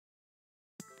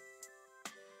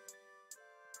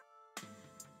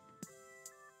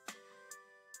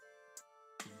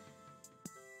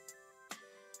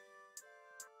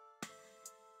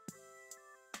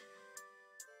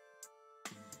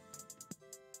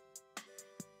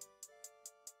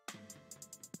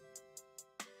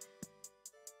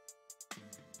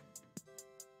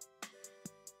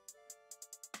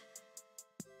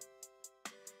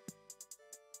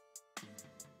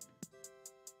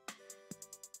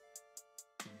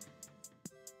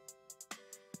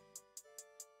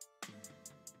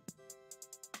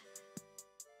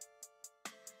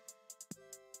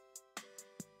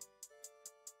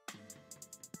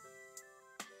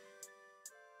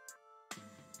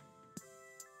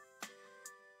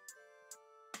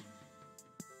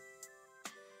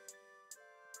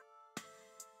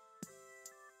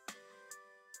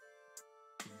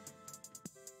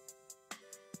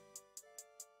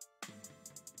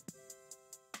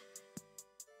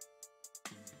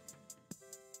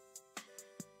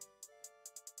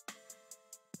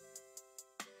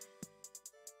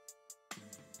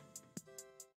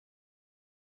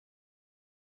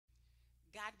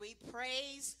God, we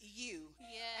praise you.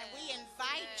 Yes. And we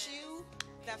invite you,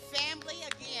 the family,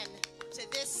 again,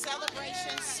 to this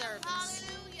celebration service.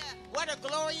 Hallelujah. What a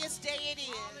glorious day it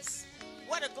is.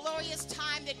 What a glorious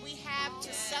time that we have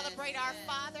to celebrate our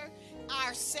Father,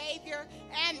 our Savior,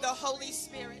 and the Holy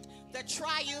Spirit, the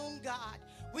triune God.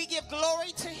 We give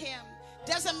glory to him.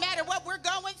 Doesn't matter what we're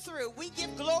going through. We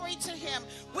give glory to him.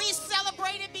 We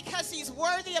celebrate it because he's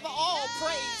worthy of all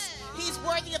praise. He's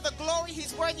worthy of the glory.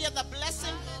 He's worthy of the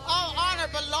blessing. All honor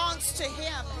belongs to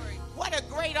him. What a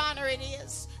great honor it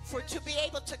is to be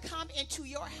able to come into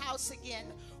your house again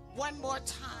one more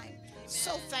time.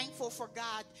 So thankful for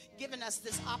God giving us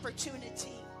this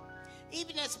opportunity.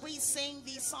 Even as we sing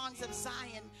these songs of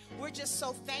Zion, we're just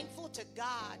so thankful to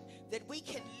God that we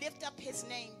can lift up his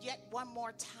name yet one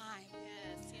more time.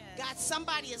 Yes, yes. God,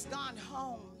 somebody has gone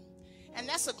home, and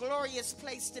that's a glorious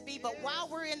place to be. But while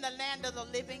we're in the land of the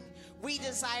living, we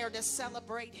desire to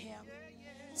celebrate him.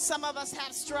 Some of us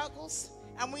have struggles,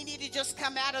 and we need to just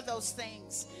come out of those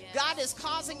things. Yes. God is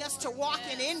causing us to walk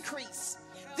in increase.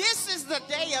 This is the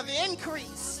day of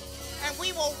increase, and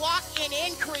we will walk in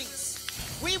increase.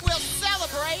 We will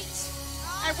celebrate,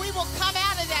 and we will come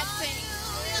out of that thing.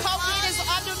 COVID is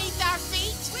underneath our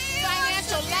feet.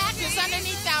 Financial lack is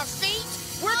underneath our feet.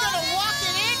 We're going to walk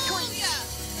in increase.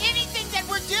 Anything that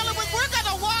we're dealing with, we're going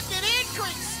to walk in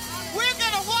increase. We're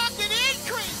going to walk in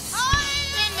increase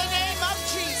in the name of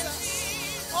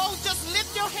Jesus. Oh, just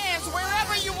lift your hands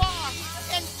wherever you are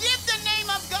and give the name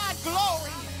of God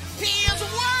glory. He is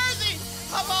worthy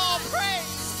of all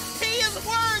praise. He is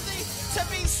worthy to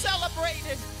be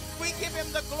celebrated. We give him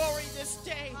the glory this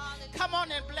day. Come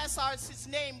on and bless his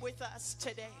name with us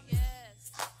today.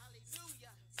 Yes.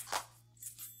 Hallelujah.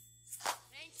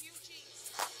 Thank you,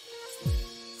 Jesus.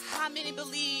 How many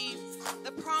believe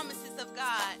the promises of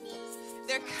God?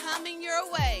 They're coming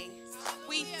your way.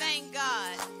 We thank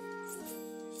God.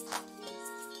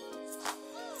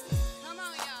 Come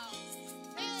on, y'all.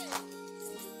 Hey.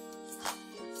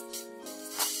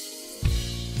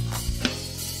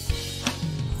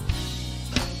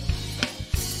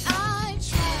 I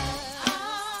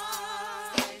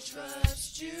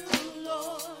trust you,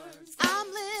 Lord. I'm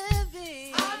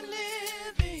living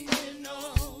In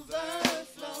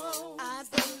overflow. I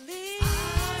believe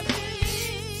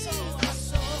So I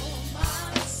sow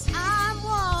my seed. I'm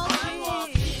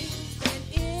walking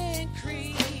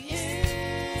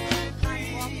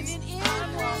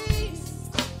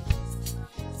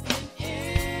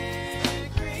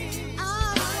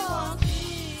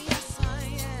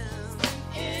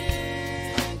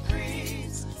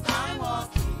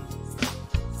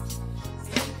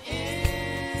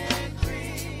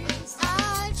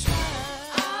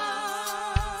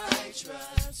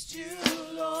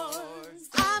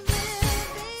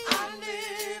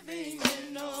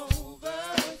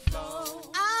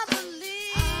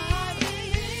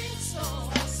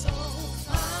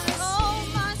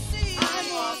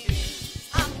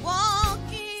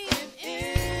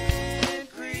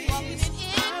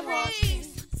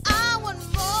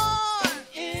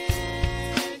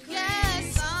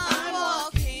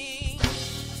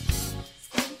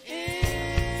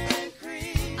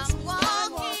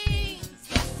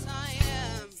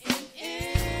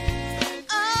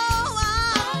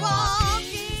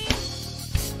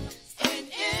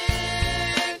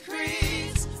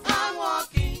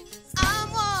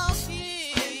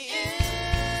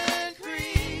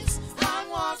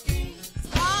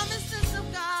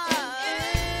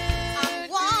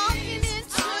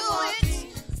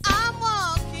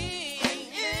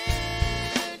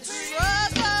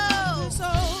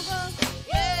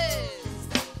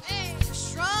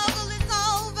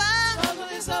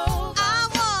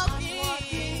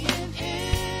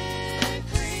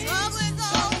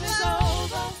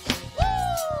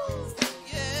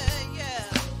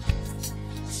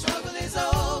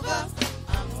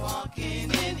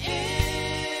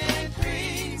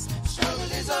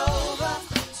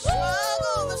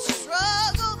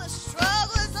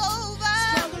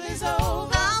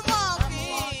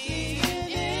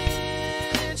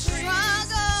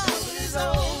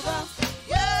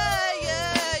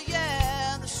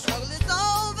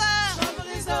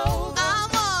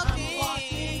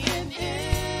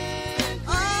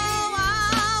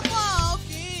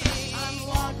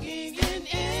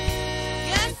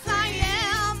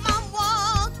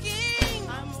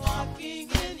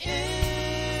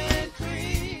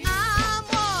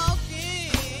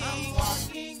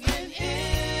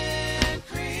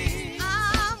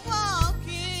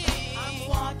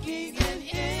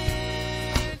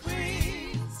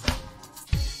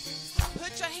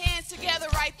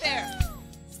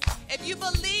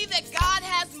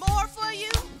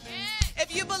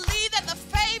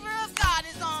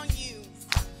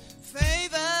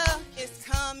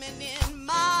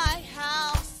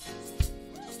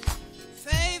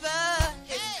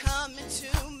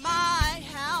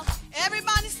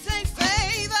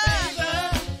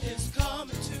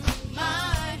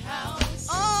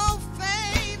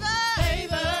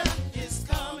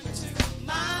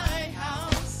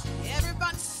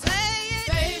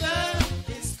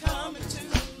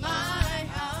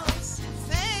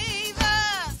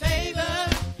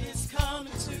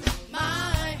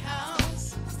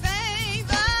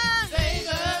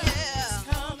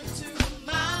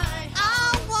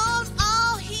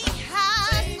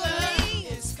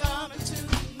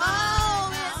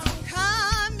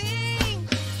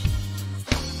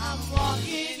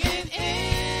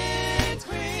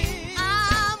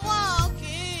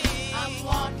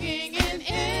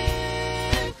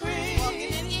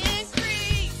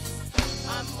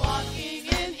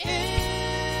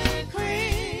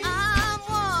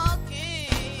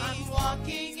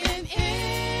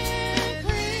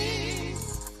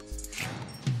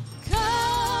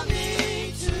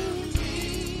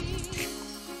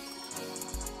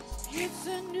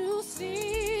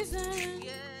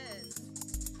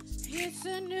It's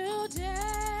a new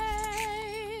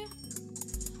day,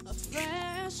 a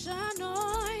fresh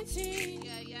anointing.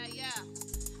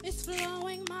 It's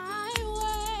flowing my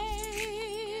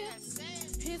way.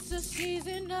 It's a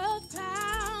season of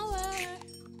power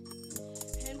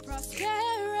and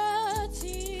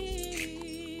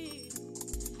prosperity.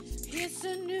 It's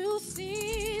a new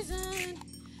season.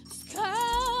 It's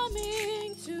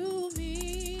coming to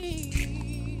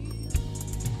me.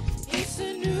 It's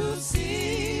a new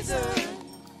season.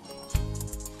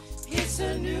 It's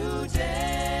a new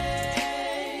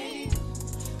day.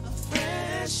 A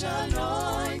fresh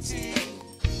anointing.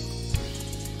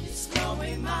 It's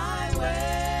flowing my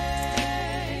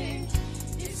way.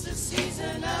 It's a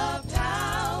season of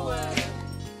power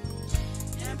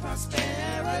and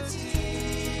prosperity.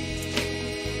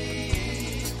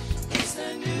 It's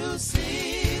a new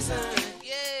season.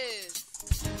 Yes.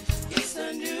 It's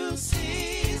a new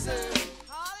season.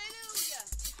 Hallelujah.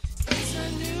 It's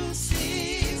a new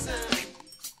season.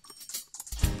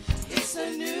 It's a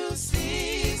new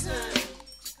season.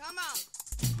 Come on.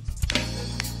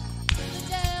 The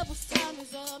devil's time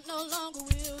is up. No longer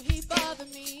will he bother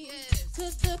me. Yes.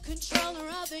 'Cause the controller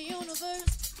of the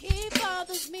universe, he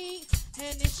bothers me.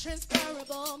 And it's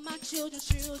transferable. My children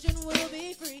will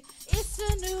be free. It's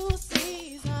a new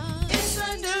season. It's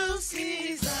a new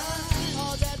season.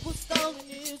 All that was stolen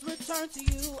is returned to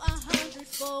you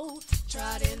 100-fold.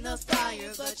 Tried in the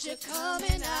fire, but you're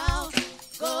coming out.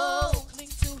 Go, cling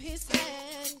to his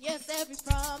hand. Yes, every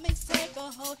promise take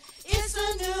a hold. It's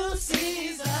a new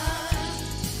season.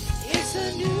 It's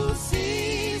a new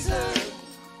season.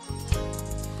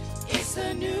 It's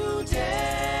a new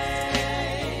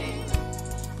day.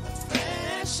 A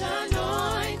fresh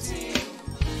anointing.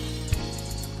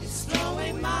 It's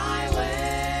flowing my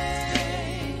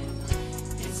way.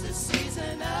 It's a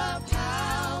season of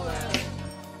power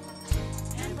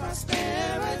and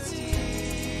prosperity.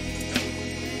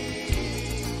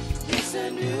 It's a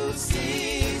new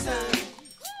season.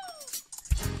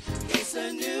 It's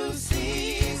a new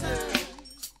season.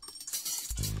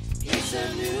 It's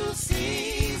a new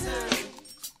season.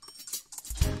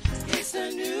 It's a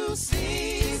new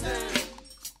season.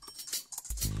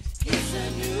 It's a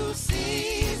new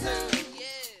season.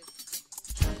 Yes.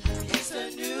 It's a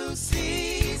new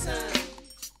season.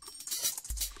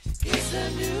 It's a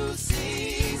new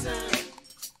season.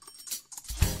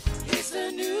 It's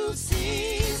a new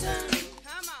season.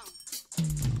 Come on.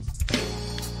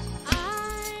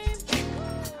 I'm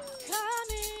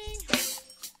coming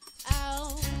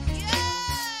out. Yes.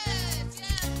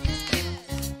 Yes. Yes.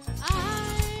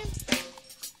 I'm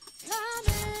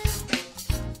coming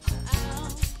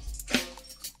out.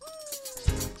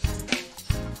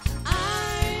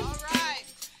 I'm All right.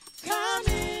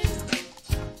 coming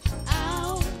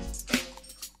out.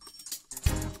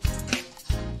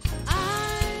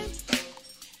 I'm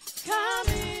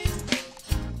coming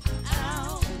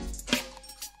out.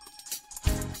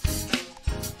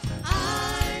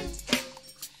 I'm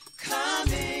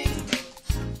coming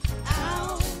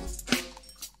out.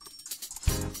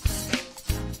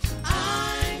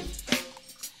 I'm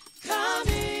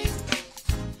coming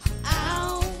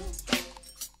out.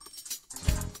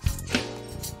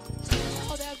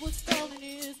 All that was stolen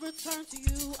is returned to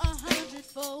you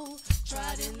 100-fold.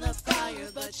 Tried in the fire,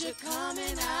 but you're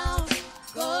coming out.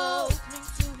 Go, cling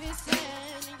to his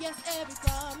hand, and yes, every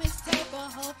promise take a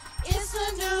hold. It's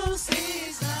a new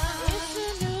season.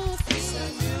 It's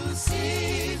a new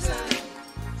season.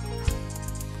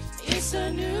 It's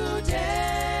a new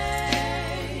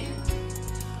day.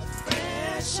 A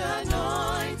fresh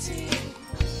anointing.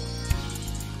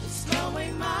 It's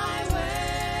flowing my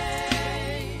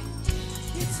way.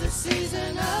 It's a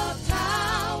season of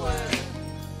power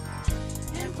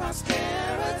and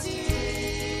prosperity.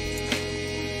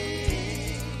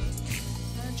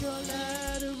 And your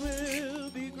ladder will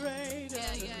be greater.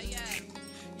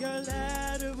 Your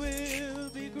ladder will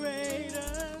be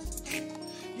greater.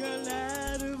 Your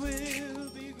ladder will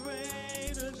be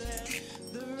greater than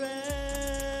the rest.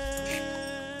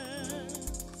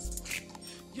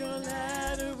 Your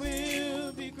ladder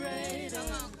will be greater.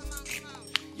 Come on. Come on. Come on.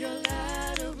 Your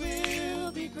ladder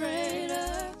will be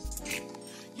greater.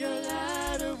 Your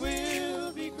ladder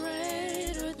will be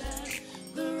greater than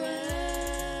the rest.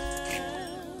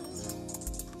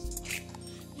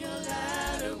 Your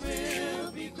ladder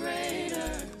will be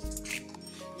greater.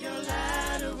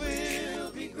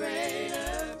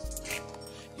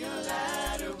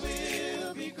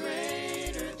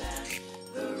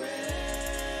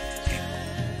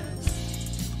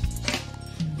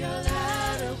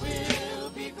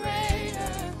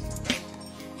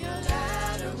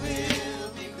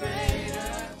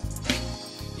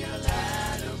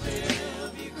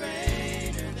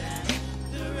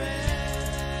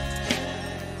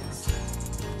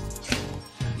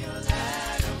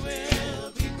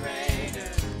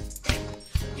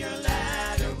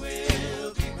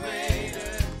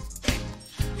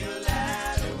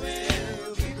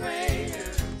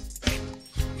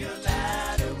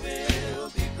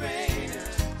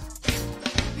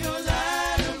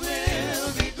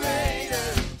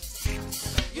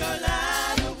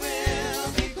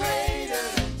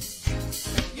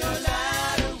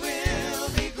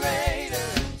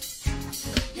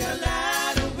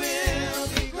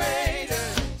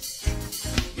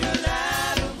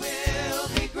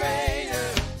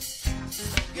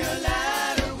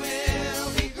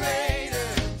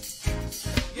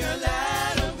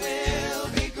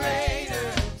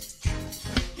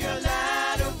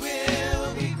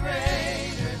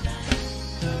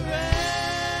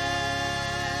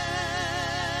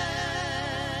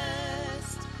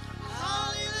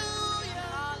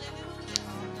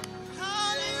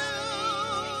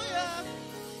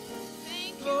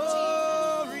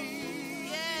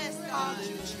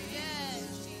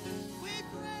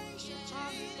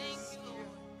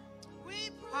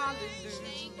 Thank you,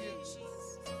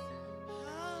 Jesus.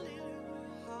 Hallelujah.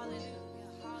 Hallelujah.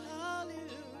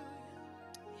 Hallelujah.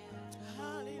 Yeah.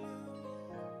 Hallelujah.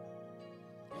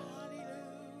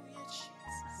 Hallelujah,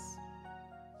 Jesus. Thank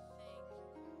you.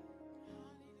 Hallelujah.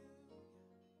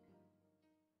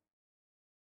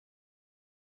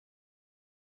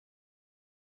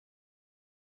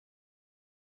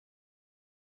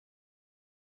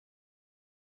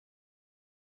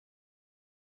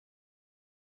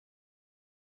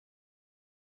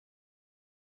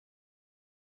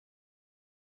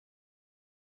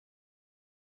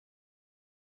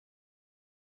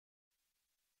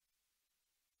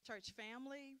 Church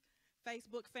family,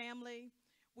 Facebook family,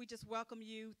 we just welcome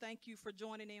you. Thank you for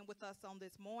joining in with us on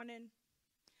this morning.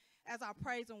 As our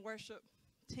praise and worship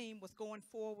team was going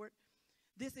forward,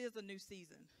 this is a new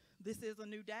season. This is a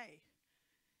new day.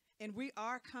 And we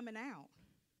are coming out.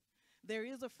 There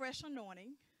is a fresh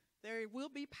anointing. There will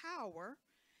be power,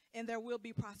 and there will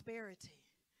be prosperity.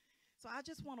 So I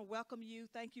just want to welcome you.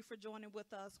 Thank you for joining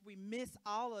with us. We miss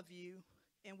all of you,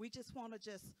 and we just want to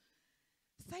just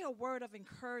say a word of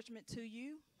encouragement to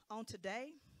you on today.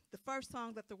 The first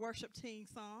song that the worship team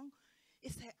sung,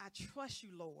 it said, I trust you,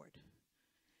 Lord.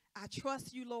 I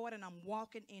trust you, Lord, and I'm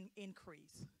walking in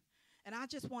increase. And I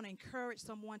just want to encourage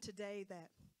someone today that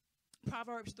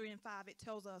Proverbs 3 and 5, it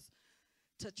tells us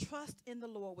to trust in the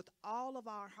Lord with all of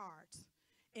our hearts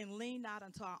and lean not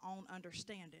unto our own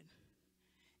understanding,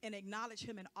 and acknowledge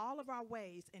him in all of our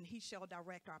ways, and he shall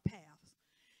direct our paths.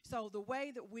 So the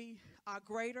way that we are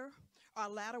greater, our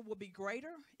ladder will be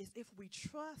greater, is if we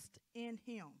trust in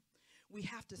him. We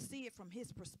have to see it from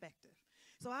his perspective.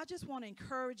 So I just want to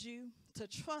encourage you to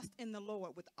trust in the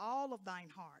Lord with all of thine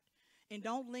heart, and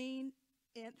don't lean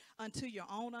in unto your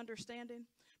own understanding,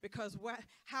 because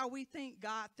how we think,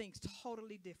 God thinks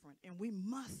totally different, and we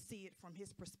must see it from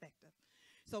his perspective.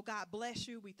 So God bless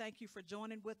you. We thank you for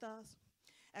joining with us.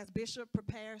 As Bishop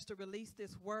prepares to release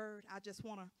this word, I just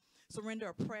want to surrender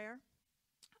a prayer.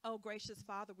 Oh, gracious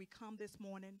Father, we come this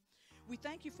morning. We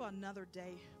thank you for another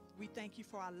day. We thank you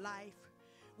for our life.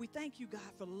 We thank you, God,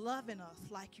 for loving us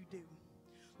like you do.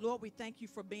 Lord, we thank you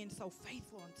for being so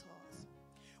faithful unto us.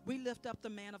 We lift up the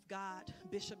man of God,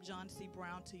 Bishop John C.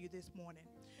 Brown, to you this morning.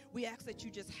 We ask that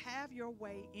you just have your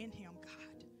way in him,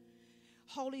 God.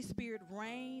 Holy Spirit,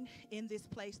 reign in this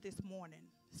place this morning.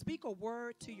 Speak a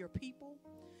word to your people,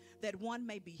 that one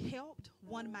may be helped,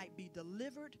 one might be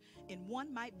delivered, and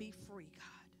one might be free, God.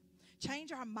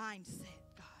 Change our mindset,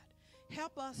 God.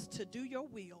 Help us to do your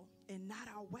will and not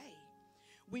our way.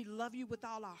 We love you with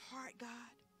all our heart, God.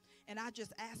 And I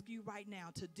just ask you right now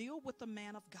to deal with the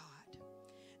man of God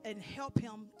and help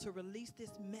him to release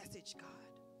this message, God.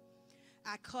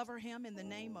 I cover him in the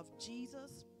name of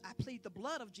Jesus. I plead the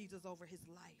blood of Jesus over his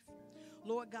life.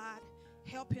 Lord God,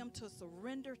 help him to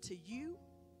surrender to you.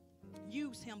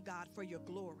 Use him, God, for your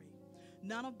glory.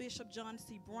 None of Bishop John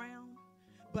C. Brown,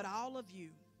 but all of you.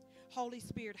 Holy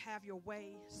Spirit, have your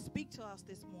way. Speak to us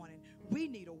this morning. We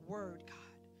need a word, God.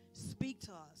 Speak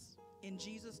to us. In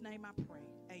Jesus' name I pray.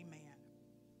 Amen.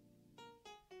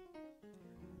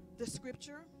 The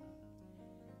scripture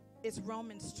is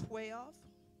Romans 12,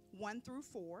 1 through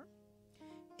 4.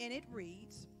 And it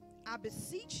reads, I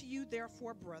beseech you,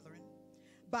 therefore, brethren,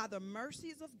 by the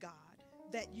mercies of God,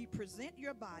 that ye present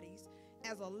your bodies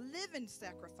as a living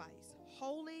sacrifice,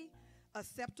 holy,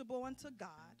 acceptable unto God,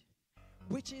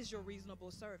 which is your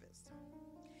reasonable service.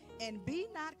 And be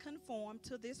not conformed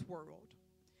to this world,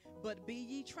 but be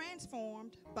ye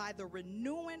transformed by the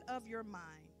renewing of your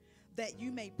mind, that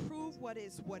you may prove what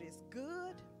is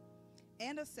good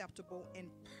and acceptable and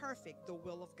perfect the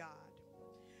will of God.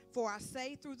 For I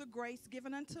say through the grace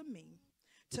given unto me,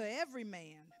 to every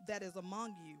man that is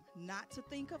among you, not to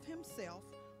think of himself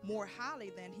more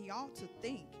highly than he ought to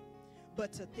think,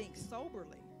 but to think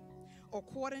soberly,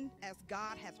 according as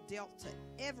God hath dealt to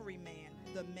every man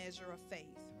the measure of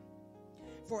faith.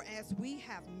 For as we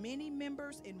have many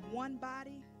members in one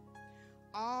body,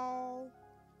 all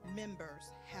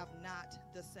members have not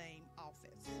the same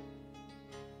office.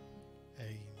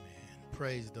 Amen.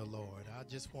 Praise the Lord. I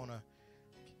just want to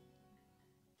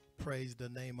praise the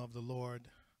name of the Lord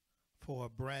for a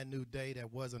brand new day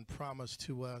that wasn't promised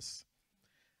to us.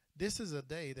 This is a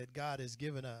day that God has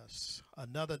given us,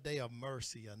 another day of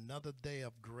mercy, another day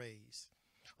of grace,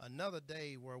 another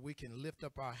day where we can lift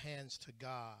up our hands to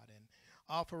God and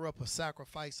offer up a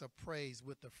sacrifice of praise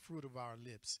with the fruit of our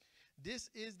lips. This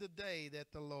is the day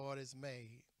that the Lord has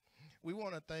made. We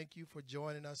want to thank you for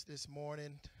joining us this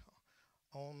morning,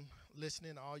 on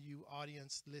listening, all you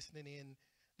audience listening in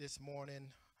this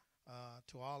morning,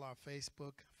 to all our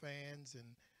Facebook fans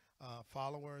and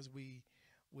followers. We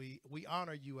we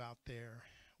honor you out there.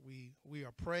 We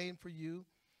are praying for you,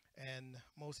 and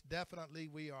most definitely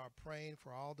we are praying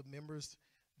for all the members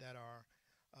that are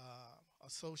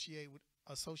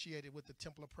associated with the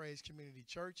Temple of Praise Community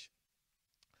Church.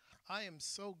 I am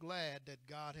so glad that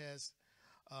God has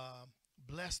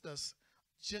blessed us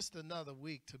just another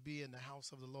week to be in the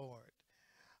house of the Lord.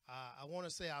 I want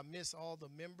to say I miss all the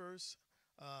members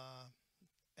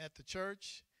at the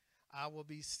church. I will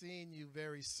be seeing you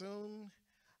very soon.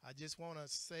 I just want to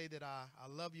say that I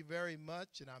love you very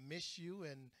much, and I miss you,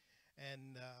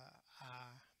 and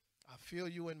I feel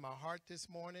you in my heart this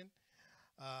morning.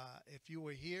 If you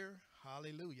were here,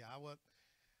 hallelujah, I would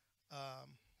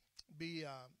be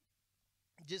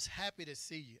just happy to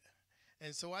see you.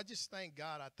 And so I just thank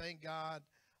God. I thank God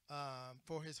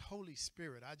for his Holy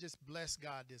Spirit. I just bless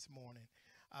God this morning.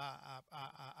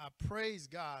 I praise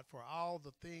God for all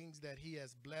the things that he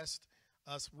has blessed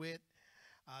us with.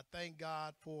 I thank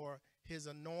God for his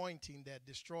anointing that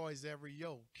destroys every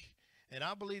yoke. And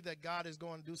I believe that God is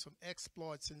going to do some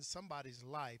exploits in somebody's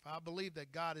life. I believe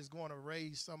that God is going to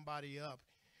raise somebody up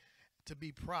to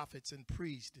be prophets and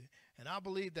priests. And I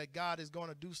believe that God is going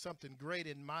to do something great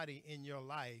and mighty in your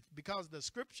life, because the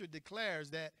scripture declares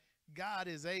that God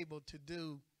is able to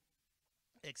do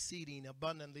exceeding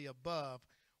abundantly above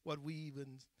what we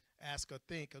even ask or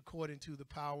think, according to the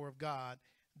power of God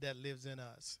that lives in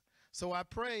us. So I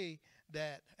pray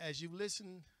that as you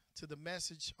listen to the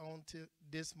message on to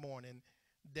this morning,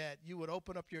 that you would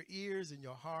open up your ears and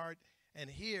your heart and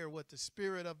hear what the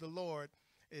Spirit of the Lord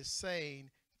is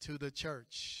saying to the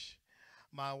church.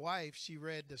 My wife, she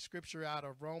read the scripture out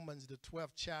of Romans, the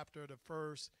 12th chapter, the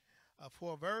first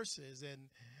 4 verses, and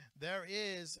there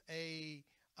is a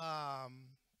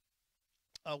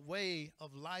way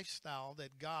of lifestyle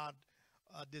that God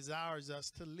desires us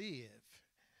to live.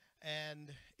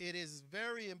 And it is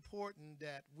very important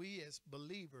that we as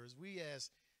believers, we as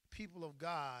people of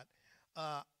God,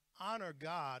 honor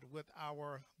God with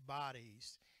our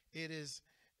bodies. It is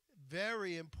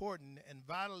very important and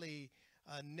vitally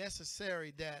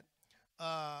necessary that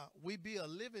we be a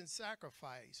living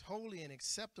sacrifice, holy and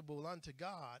acceptable unto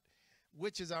God,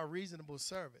 which is our reasonable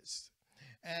service.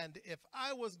 And if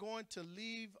I was going to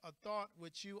leave a thought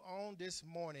with you on this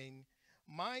morning,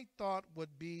 my thought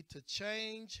would be to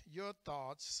change your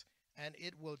thoughts, and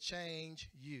it will change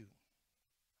you.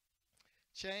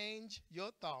 Change your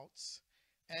thoughts,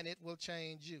 and it will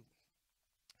change you.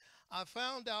 I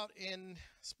found out in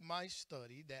my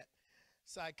study that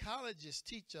psychologists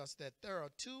teach us that there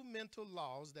are 2 mental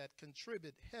laws that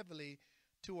contribute heavily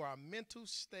to our mental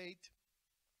state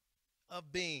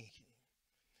of being.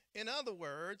 In other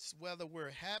words, whether we're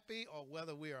happy or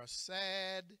whether we are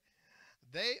sad,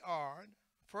 they are,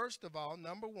 first of all,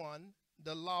 number 1,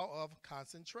 the law of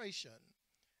concentration,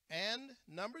 and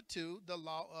number 2, the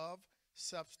law of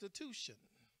substitution.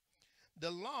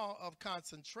 The law of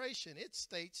concentration, it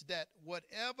states that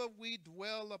whatever we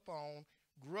dwell upon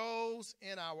grows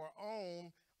in our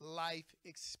own life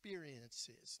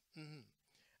experiences.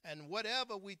 And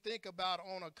whatever we think about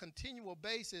on a continual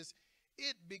basis,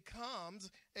 it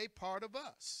becomes a part of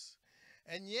us.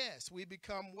 And yes, we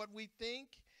become what we think.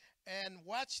 And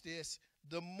watch this,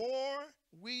 the more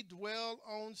we dwell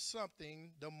on something,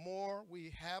 the more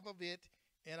we have of it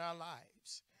in our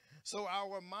lives. So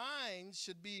our minds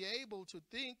should be able to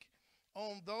think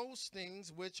on those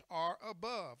things which are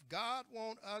above. God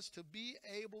wants us to be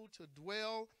able to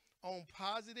dwell on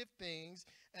positive things.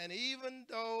 And even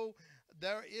though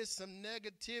there is some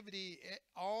negativity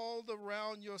all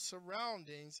around your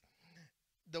surroundings,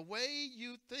 the way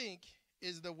you think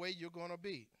is the way you're going to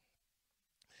be.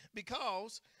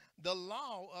 Because the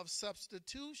law of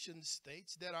substitution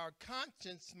states that our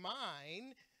conscious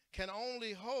mind can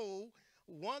only hold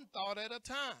one thought at a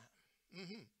time.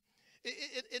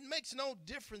 It makes no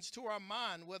difference to our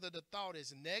mind whether the thought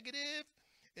is negative.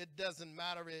 It doesn't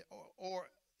matter, or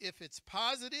if it's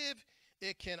positive,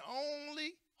 it can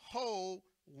only hold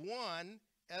one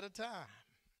at a time.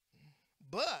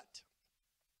 But,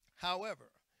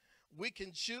 however, we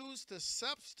can choose to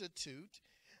substitute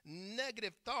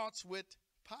negative thoughts with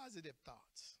positive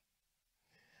thoughts,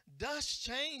 thus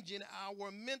changing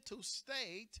our mental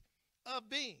state of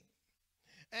being.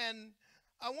 And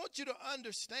I want you to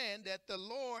understand that the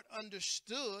Lord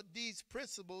understood these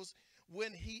principles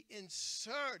when he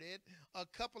inserted a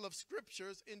couple of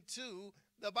scriptures into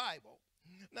the Bible.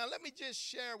 Now, let me just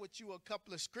share with you a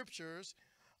couple of scriptures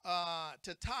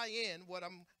to tie in what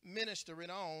I'm ministering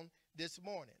on this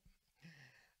morning.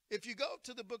 If you go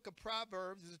to the book of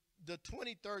Proverbs, the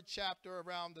 23rd chapter,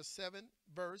 around the 7th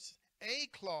verse, a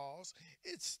clause,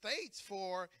 it states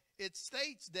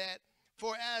that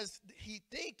For as he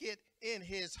thinketh in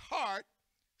his heart,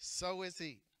 so is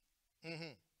he.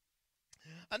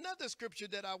 Another scripture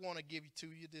that I want to give to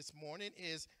you this morning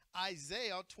is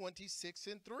Isaiah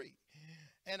 26:3.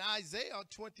 And Isaiah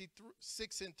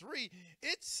 26:3,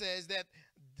 it says that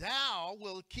thou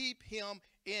will keep him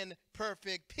in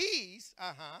perfect peace,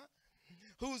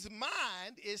 whose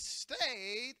mind is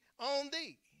stayed on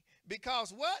thee.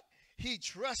 Because what? He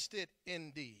trusted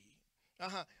in thee.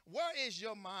 Where is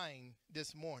your mind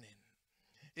this morning?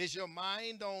 Is your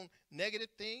mind on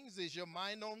negative things? Is your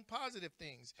mind on positive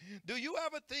things? Do you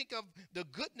ever think of the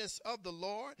goodness of the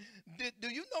Lord? Do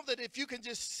you know that if you can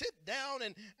just sit down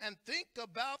and think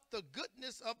about the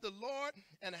goodness of the Lord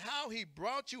and how he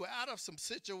brought you out of some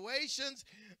situations,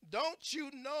 don't you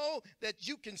know that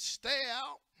you can stay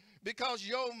out? Because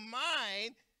your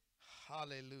mind,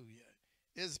 hallelujah,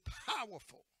 is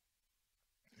powerful.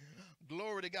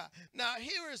 Glory to God. Now,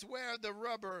 here is where the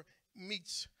rubber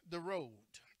meets the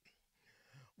road.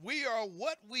 We are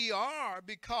what we are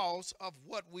because of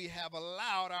what we have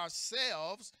allowed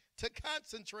ourselves to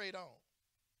concentrate on.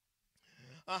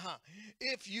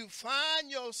 If you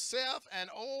find yourself an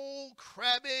old,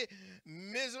 crabby,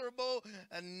 miserable,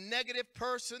 a negative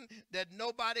person that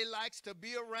nobody likes to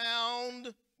be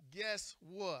around, guess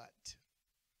what?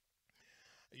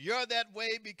 You're that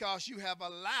way because you have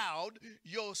allowed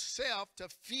yourself to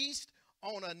feast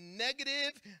on a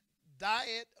negative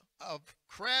diet of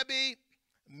crabby,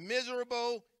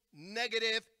 miserable,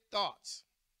 negative thoughts.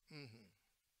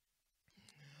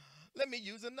 Let me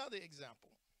use another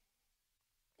example.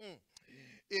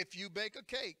 If you bake a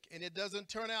cake and it doesn't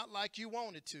turn out like you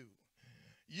want it to,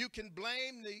 you can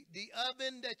blame the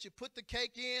oven that you put the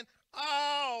cake in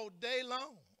all day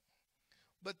long.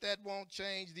 But that won't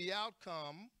change the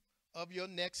outcome of your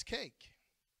next cake.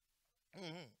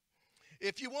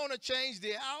 If you want to change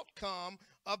the outcome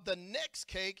of the next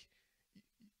cake,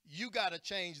 you got to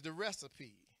change the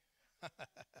recipe.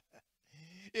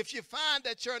 If you find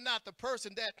that you're not the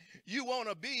person that you want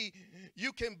to be,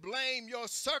 you can blame your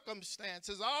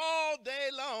circumstances all day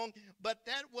long, but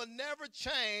that will never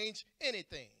change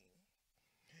anything.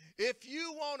 If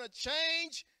you want to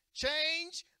change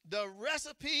the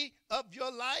recipe of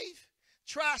your life,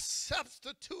 try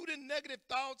substituting negative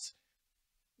thoughts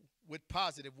with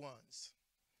positive ones.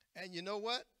 And you know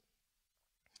what?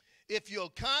 If you'll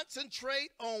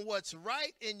concentrate on what's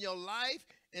right in your life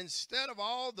instead of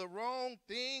all the wrong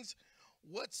things,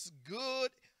 what's good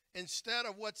instead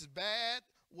of what's bad,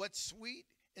 what's sweet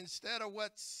instead of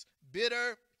what's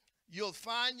bitter, you'll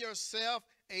find yourself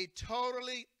a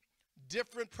totally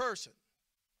different person.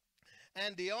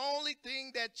 And the only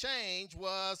thing that changed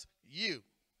was you.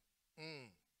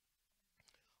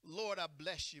 Lord, I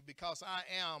bless you because I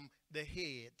am the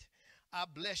head. I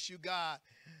bless you, God,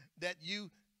 that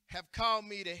you have called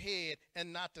me the head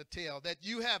and not the tail, that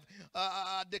you have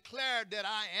declared that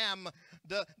I am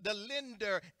the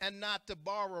lender and not the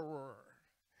borrower.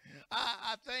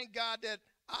 I thank God that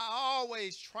I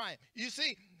always triumph. You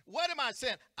see, what am I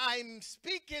saying? I'm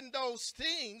speaking those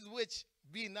things which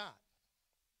be not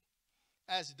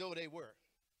as though they were.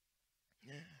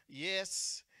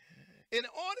 Yes. In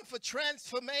order for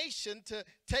transformation to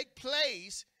take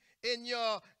place in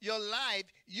your life,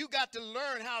 you got to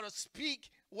learn how to speak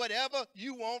whatever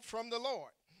you want from the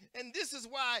Lord. And this is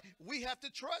why we have to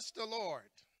trust the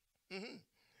Lord.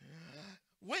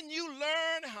 When you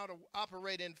learn how to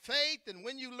operate in faith and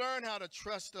when you learn how to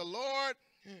trust the Lord,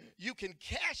 you can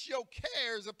cast your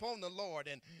cares upon the Lord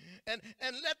and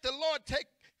let the Lord take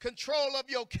control of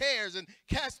your cares and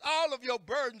cast all of your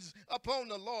burdens upon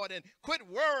the Lord and quit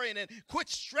worrying and quit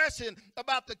stressing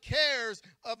about the cares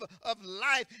of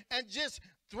life and just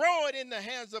throw it in the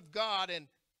hands of God and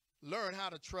learn how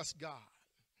to trust God.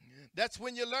 That's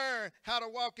when you learn how to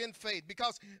walk in faith,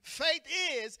 because faith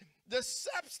is the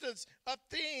substance of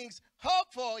things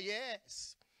hoped for,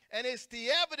 yes, and it's the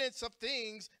evidence of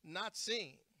things not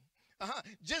seen.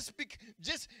 Just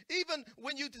even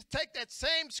when you take that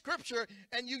same scripture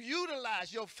and you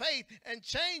utilize your faith and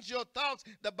change your thoughts,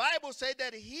 the Bible says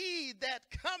that he that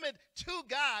cometh to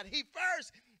God, he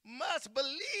first must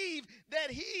believe that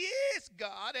he is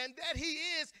God and that he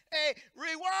is a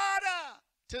rewarder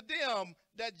to them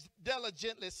that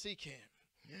diligently seek him.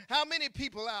 How many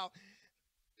people out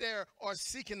there are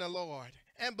seeking the Lord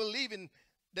and believing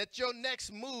that your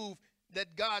next move,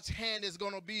 that God's hand is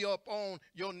going to be up on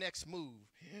your next move?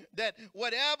 That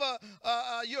whatever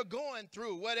you're going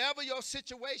through, whatever your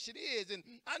situation is, and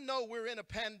I know we're in a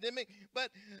pandemic,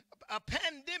 but a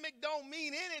pandemic don't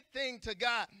mean anything to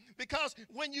God, because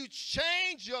when you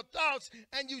change your thoughts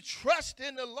and you trust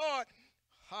in the Lord,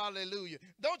 Hallelujah.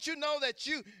 Don't you know that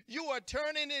you are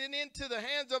turning it into the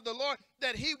hands of the Lord,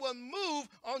 that he will move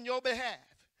on your behalf?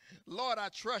 Lord, I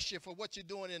trust you for what you're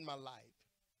doing in my life.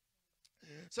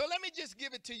 So let me just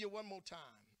give it to you one more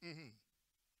time.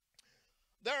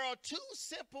 There are two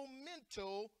simple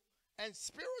mental and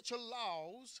spiritual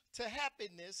laws to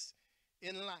happiness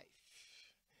in life.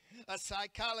 A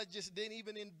psychologist didn't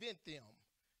even invent them.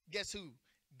 Guess who?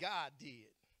 God did.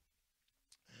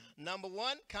 Number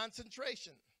one,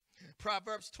 concentration.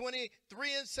 Proverbs 23:7,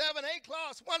 8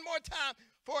 clause. One more time.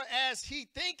 For as he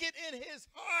thinketh in his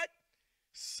heart,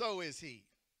 so is he.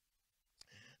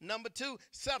 Number two,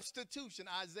 substitution.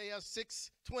 Isaiah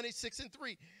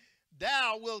 6:26-3.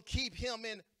 Thou wilt keep him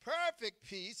in perfect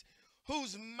peace,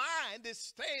 whose mind is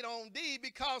stayed on thee,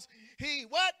 because he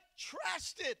what?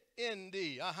 Trusted in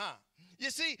thee. You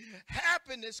see,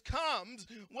 happiness comes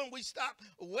when we stop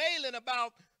wailing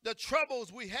about the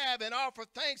troubles we have and offer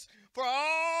thanks for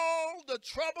all the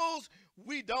troubles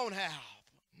we don't have.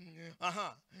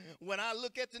 When I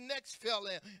look at the next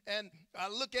fella and I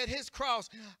look at his cross,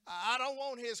 I don't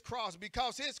want his cross,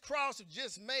 because his cross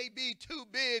just may be too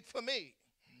big for me.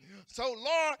 So,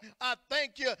 Lord, I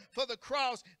thank you for the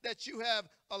cross that you have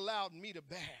allowed me to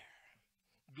bear.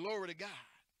 Glory to God.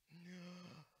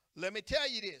 Let me tell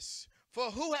you this. For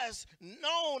who has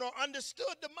known or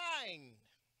understood the mind,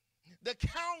 the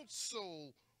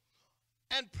counsel,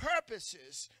 and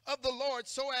purposes of the Lord,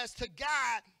 so as to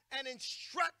guide and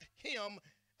instruct him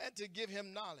and to give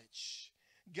him knowledge?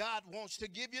 God wants to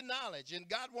give you knowledge, and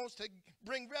God wants to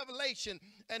bring revelation,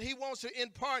 and he wants to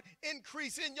impart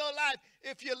increase in your life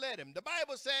if you let him. The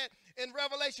Bible said in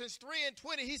Revelations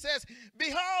 3:20, he says,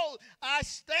 behold, I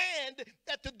stand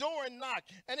at the door and knock,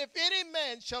 and if any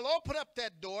man shall open up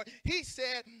that door, he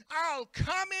said, I'll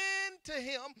come in to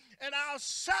him, and I'll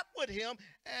sup with him,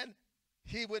 and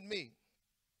he with me.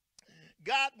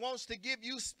 God wants to give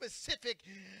you specific,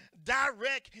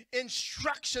 direct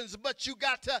instructions, but you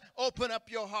got to open up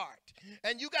your heart.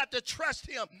 And you got to trust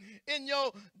him in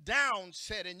your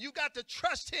downset. And you got to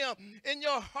trust him in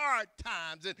your hard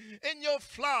times, and in your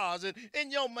flaws, and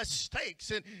in your mistakes,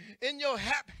 and in your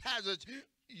haphazards.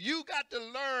 You got to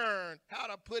learn how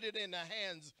to put it in the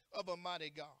hands of a mighty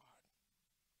God.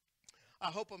 I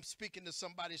hope I'm speaking to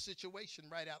somebody's situation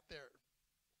right out there.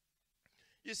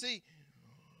 You see,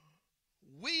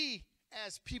 we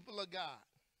as people of God,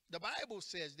 the Bible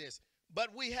says this,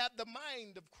 but we have the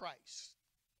mind of Christ,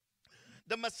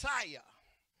 the Messiah,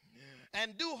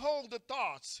 and do hold the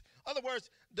thoughts, in other words,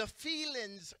 the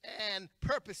feelings and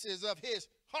purposes of his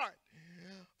heart.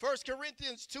 1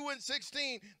 Corinthians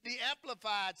 2:16, the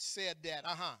Amplified said that.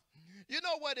 You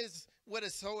know what is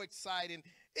so exciting?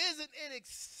 Isn't it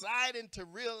exciting to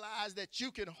realize that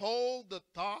you can hold the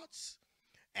thoughts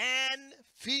and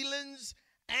feelings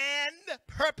and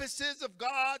purposes of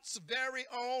God's very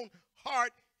own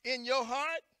heart in your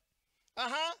heart?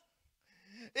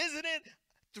 Isn't it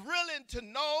thrilling to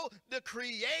know the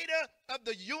creator of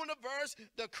the universe,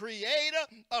 the creator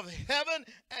of heaven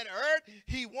and earth?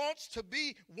 He wants to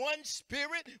be one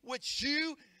spirit with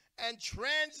you and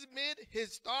transmit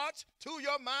his thoughts to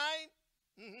your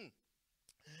mind.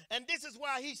 And this is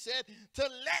why he said to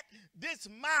let this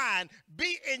mind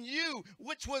be in you,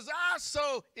 which was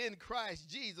also in Christ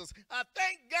Jesus. I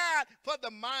thank God for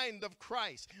the mind of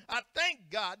Christ. I thank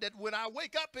God that when I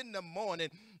wake up in the morning,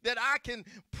 that I can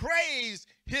praise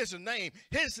his name.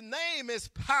 His name is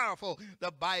powerful.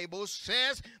 The Bible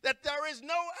says that there is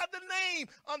no other name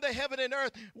under heaven and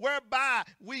earth whereby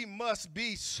we must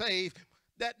be saved.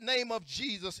 That name of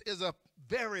Jesus is a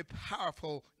very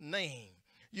powerful name.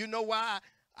 You know why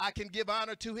I can give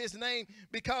honor to his name?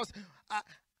 Because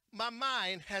my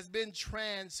mind has been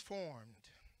transformed.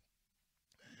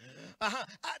 I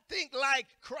think like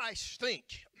Christ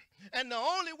thinks. And the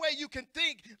only way you can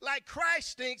think like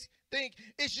Christ think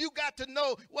is you got to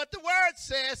know what the word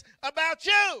says about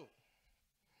you.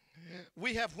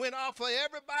 We have went off for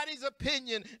everybody's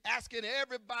opinion, asking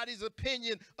everybody's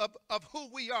opinion of who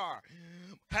we are.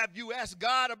 Have you asked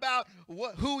God about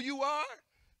who you are?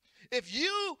 If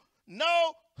you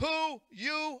know who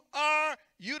you are,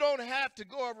 you don't have to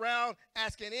go around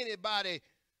asking anybody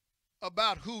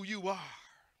about who you are,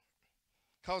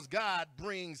 because God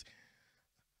brings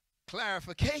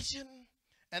clarification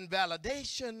and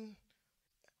validation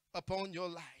upon your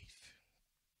life.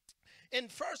 In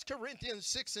 1 Corinthians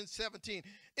 6:17,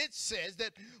 it says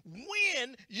that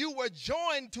when you were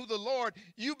joined to the Lord,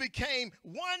 you became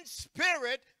one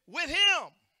spirit with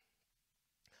him.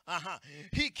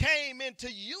 He came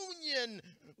into union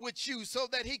with you so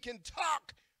that he can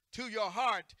talk to your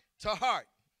heart to heart.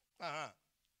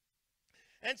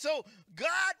 And so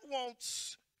God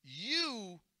wants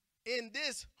you in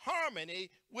this harmony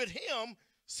with him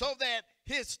so that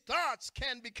his thoughts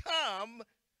can become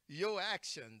your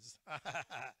actions.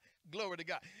 Glory to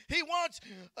God. He wants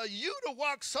you to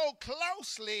walk so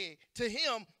closely to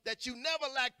him that you never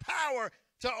lack power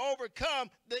to overcome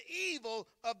the evil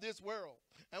of this world.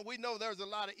 And we know there's a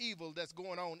lot of evil that's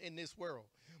going on in this world.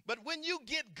 But when you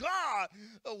get God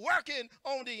working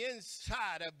on the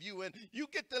inside of you, and you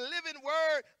get the living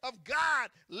word of God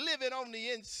living on the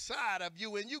inside of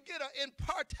you, and you get an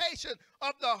impartation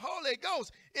of the Holy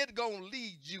Ghost, it's going to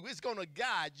lead you. It's going to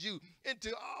guide you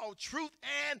into all truth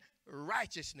and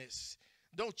righteousness.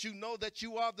 Don't you know that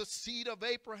you are the seed of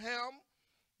Abraham?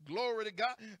 Glory to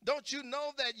God. Don't you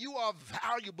know that you are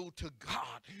valuable to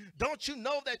God? Don't you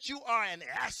know that you are an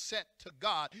asset to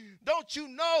God? Don't you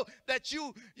know that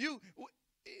you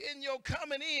in your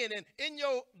coming in and in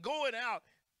your going out,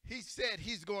 he said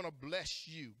he's going to bless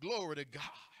you. Glory to God.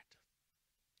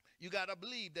 You got to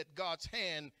believe that God's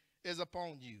hand is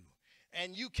upon you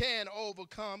and you can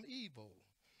overcome evil.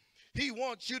 He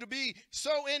wants you to be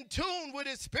so in tune with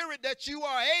his spirit that you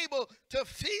are able to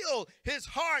feel his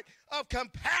heart of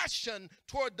compassion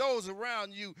toward those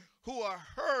around you who are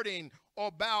hurting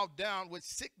or bowed down with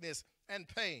sickness and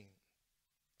pain.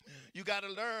 You got to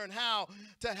learn how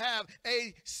to have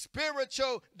a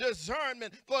spiritual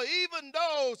discernment for even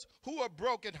those who are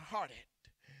brokenhearted.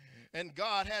 And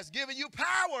God has given you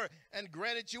power and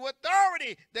granted you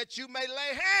authority that you may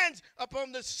lay hands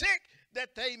upon the sick,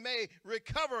 that they may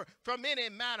recover from any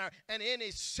manner and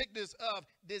any sickness of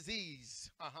disease.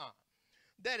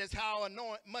 That is how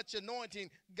much anointing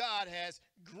God has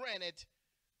granted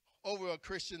over a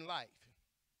Christian life.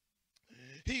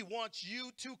 He wants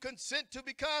you to consent to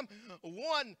become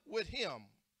one with him,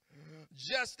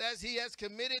 just as he has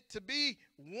committed to be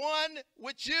one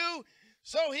with you,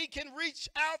 so he can reach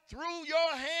out through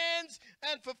your hands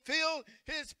and fulfill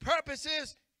his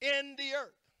purposes in the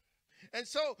earth. And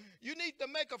so you need to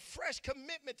make a fresh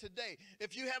commitment today.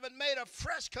 If you haven't made a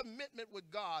fresh commitment with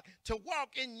God, to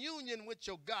walk in union with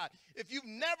your God, if you've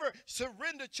never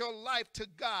surrendered your life to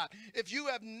God, if you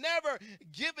have never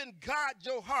given God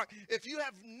your heart, if you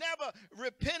have never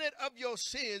repented of your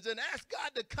sins and asked God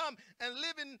to come and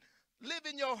live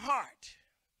in your heart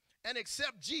and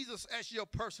accept Jesus as your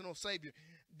personal Savior,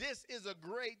 this is a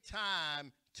great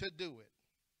time to do it.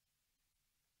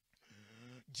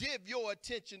 Give your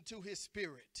attention to his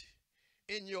spirit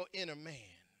in your inner man.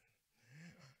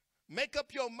 Make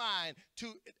up your mind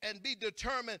to and be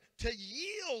determined to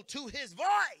yield to his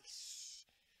voice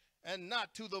and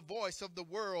not to the voice of the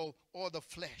world or the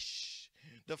flesh.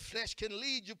 The flesh can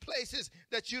lead you places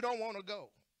that you don't want to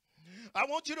go. I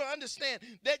want you to understand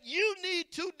that you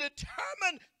need to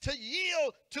determine to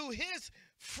yield to his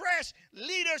fresh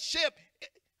leadership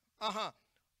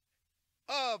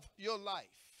of your life,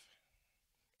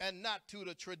 and not to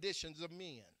the traditions of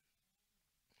men.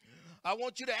 I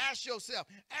want you to ask yourself,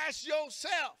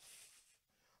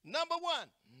 number one,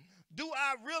 do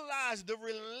I realize the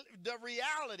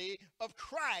reality of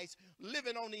Christ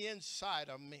living on the inside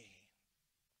of me?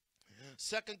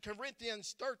 2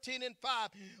 Corinthians 13:5,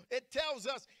 it tells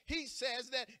us, he says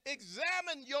that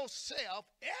examine yourself.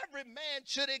 Every man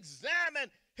should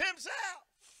examine himself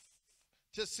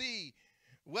to see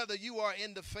whether you are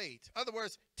in the faith. In other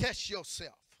words, test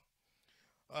yourself.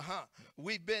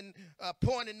 We've been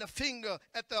pointing the finger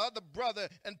at the other brother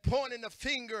and pointing the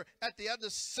finger at the other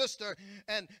sister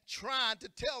and trying to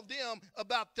tell them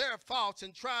about their faults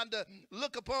and trying to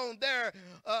look upon their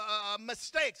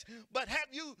mistakes. But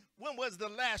when was the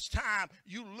last time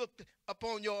you looked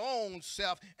upon your own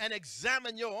self and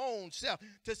examined your own self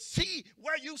to see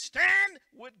where you stand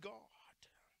with God?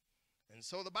 And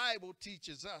so the Bible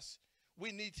teaches us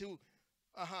we need to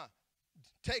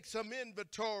take some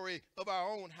inventory of our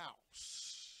own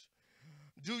house.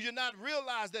 Do you not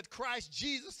realize that Christ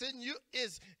Jesus in you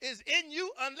is in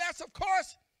you, unless, of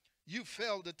course, you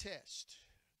fail the test?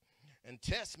 And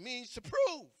test means to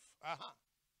prove.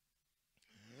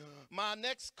 My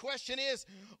next question is,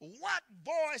 what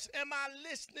voice am I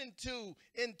listening to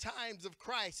in times of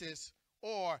crisis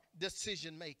or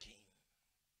decision making?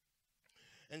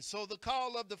 And so the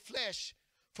call of the flesh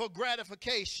for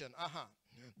gratification,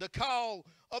 the call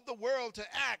of the world to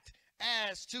act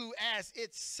as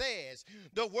it says,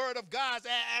 the word of God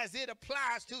as it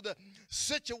applies to the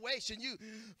situation you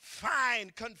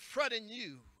find confronting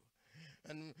you.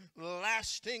 And the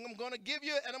last thing I'm going to give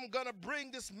you, and I'm going to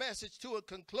bring this message to a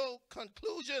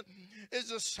conclusion, is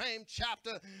the same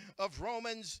chapter of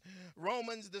Romans,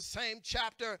 the same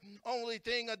chapter, only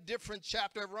thing a different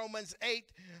chapter, Romans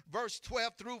 8, verse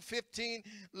 12 through 15.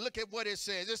 Look at what it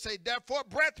says. It says, therefore,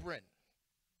 brethren,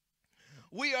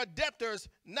 we are debtors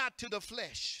not to the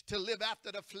flesh, to live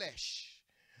after the flesh.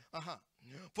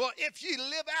 For if ye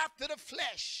live after the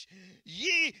flesh,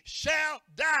 ye shall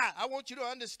die. I want you to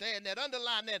understand that,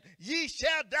 underline that. Ye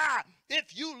shall die.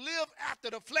 If you live after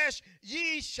the flesh,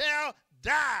 ye shall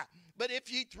die. But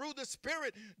if ye through the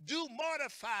Spirit do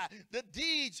mortify the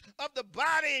deeds of the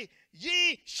body,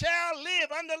 ye shall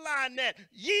live. Underline that.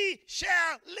 Ye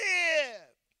shall live.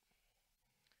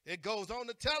 It goes on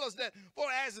to tell us that for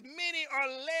as many are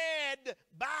led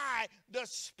by the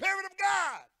Spirit of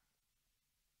God,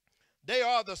 they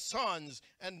are the sons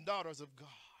and daughters of God.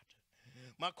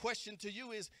 My question to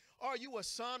you is, are you a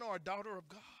son or a daughter of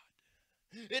God?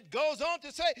 It goes on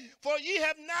to say, for ye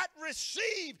have not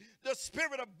received the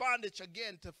spirit of bondage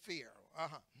again to fear,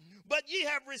 but ye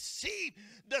have received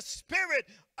the spirit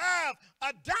of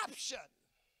adoption,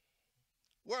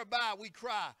 whereby we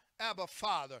cry, Abba,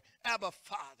 Father, Abba,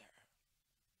 Father.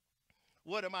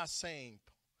 What am I saying,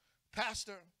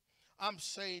 Pastor? I'm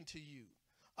saying to you,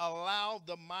 allow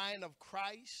the mind of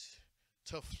Christ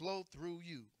to flow through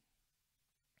you.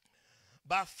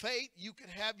 By faith, you can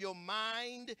have your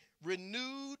mind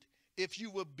renewed if you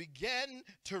will begin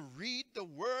to read the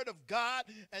Word of God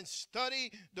and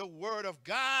study the Word of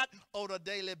God on a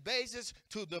daily basis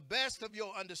to the best of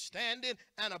your understanding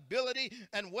and ability.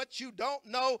 And what you don't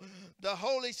know, the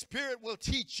Holy Spirit will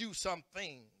teach you some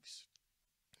things.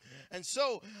 And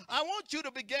so I want you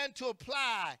to begin to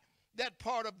apply that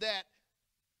part of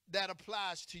that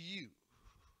applies to you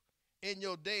in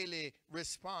your daily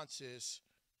responses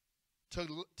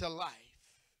to life.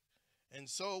 And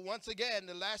so once again,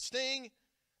 the last thing,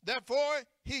 therefore,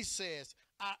 he says,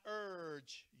 I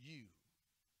urge you.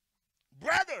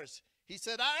 Brothers, he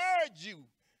said, I urge you.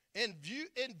 In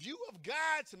view of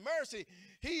God's mercy,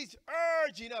 he's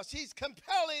urging us. He's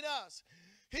compelling us.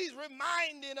 He's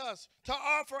reminding us to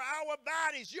offer our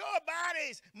bodies, your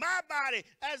bodies, my body,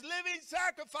 as living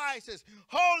sacrifices,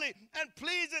 holy and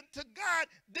pleasing to God.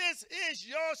 This is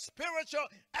your spiritual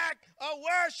act of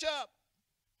worship.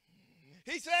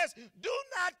 He says, do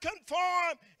not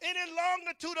conform any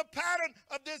longer to the pattern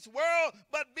of this world,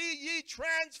 but be ye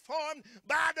transformed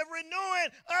by the renewing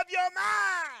of your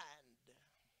mind.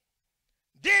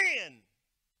 Then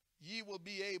ye will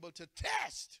be able to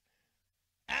test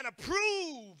and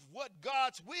approve what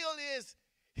God's will is,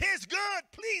 his good,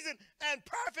 pleasing, and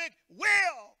perfect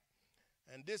will.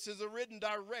 And this is a written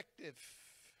directive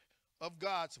of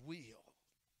God's will.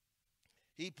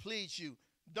 He pleads you,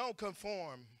 don't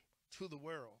conform to the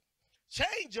world.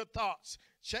 Change your thoughts,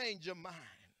 change your mind,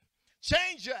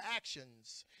 change your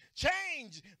actions,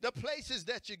 change the places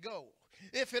that you go.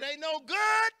 If it ain't no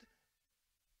good,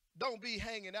 don't be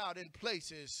hanging out in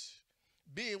places,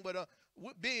 being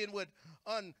with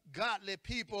ungodly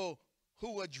people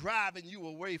who are driving you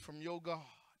away from your God.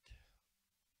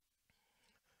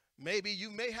 Maybe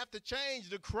you may have to change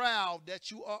the crowd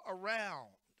that you are around.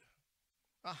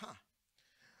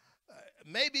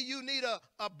 Maybe you need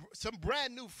some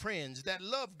brand new friends that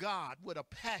love God with a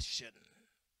passion.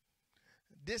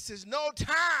 This is no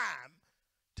time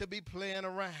to be playing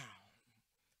around.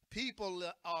 People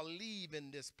are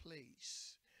leaving this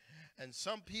place. And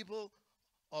some people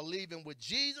are leaving with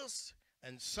Jesus,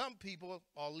 and some people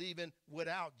are leaving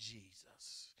without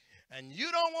Jesus. And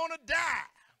you don't want to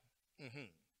die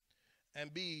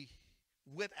and be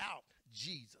without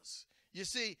Jesus. You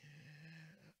see,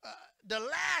 the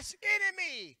last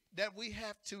enemy that we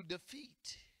have to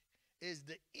defeat is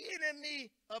the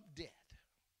enemy of death.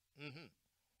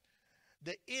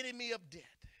 The enemy of death.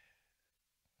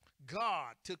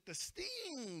 God took the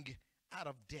sting out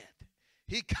of death.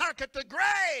 He conquered the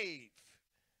grave.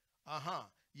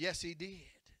 Yes, he did.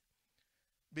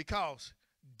 Because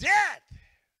death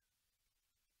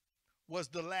was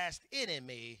the last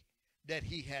enemy that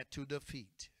he had to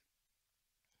defeat.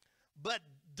 But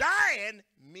dying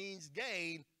means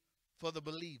gain for the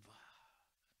believer.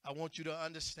 I want you to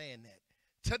understand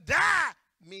that. To die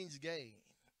means gain.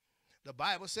 The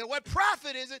Bible said, what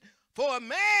profit is it for a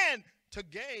man to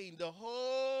gain the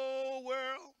whole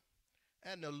world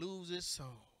and to lose his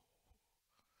soul?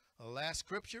 The last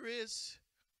scripture is,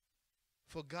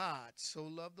 for God so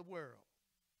loved the world,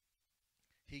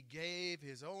 he gave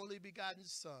his only begotten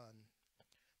Son,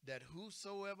 that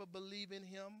whosoever believe in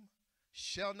him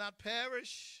shall not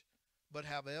perish, but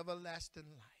have everlasting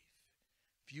life.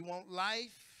 If you want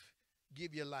life,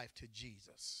 give your life to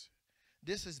Jesus.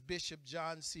 This is Bishop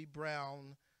John C.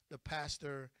 Brown, the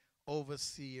pastor,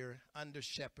 overseer, under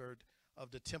shepherd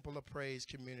of the Temple of Praise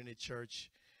Community Church.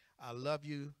 I love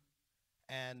you,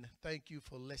 and thank you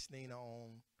for listening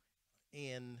on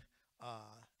in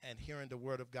and hearing the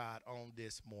word of God on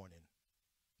this morning.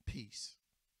 Peace.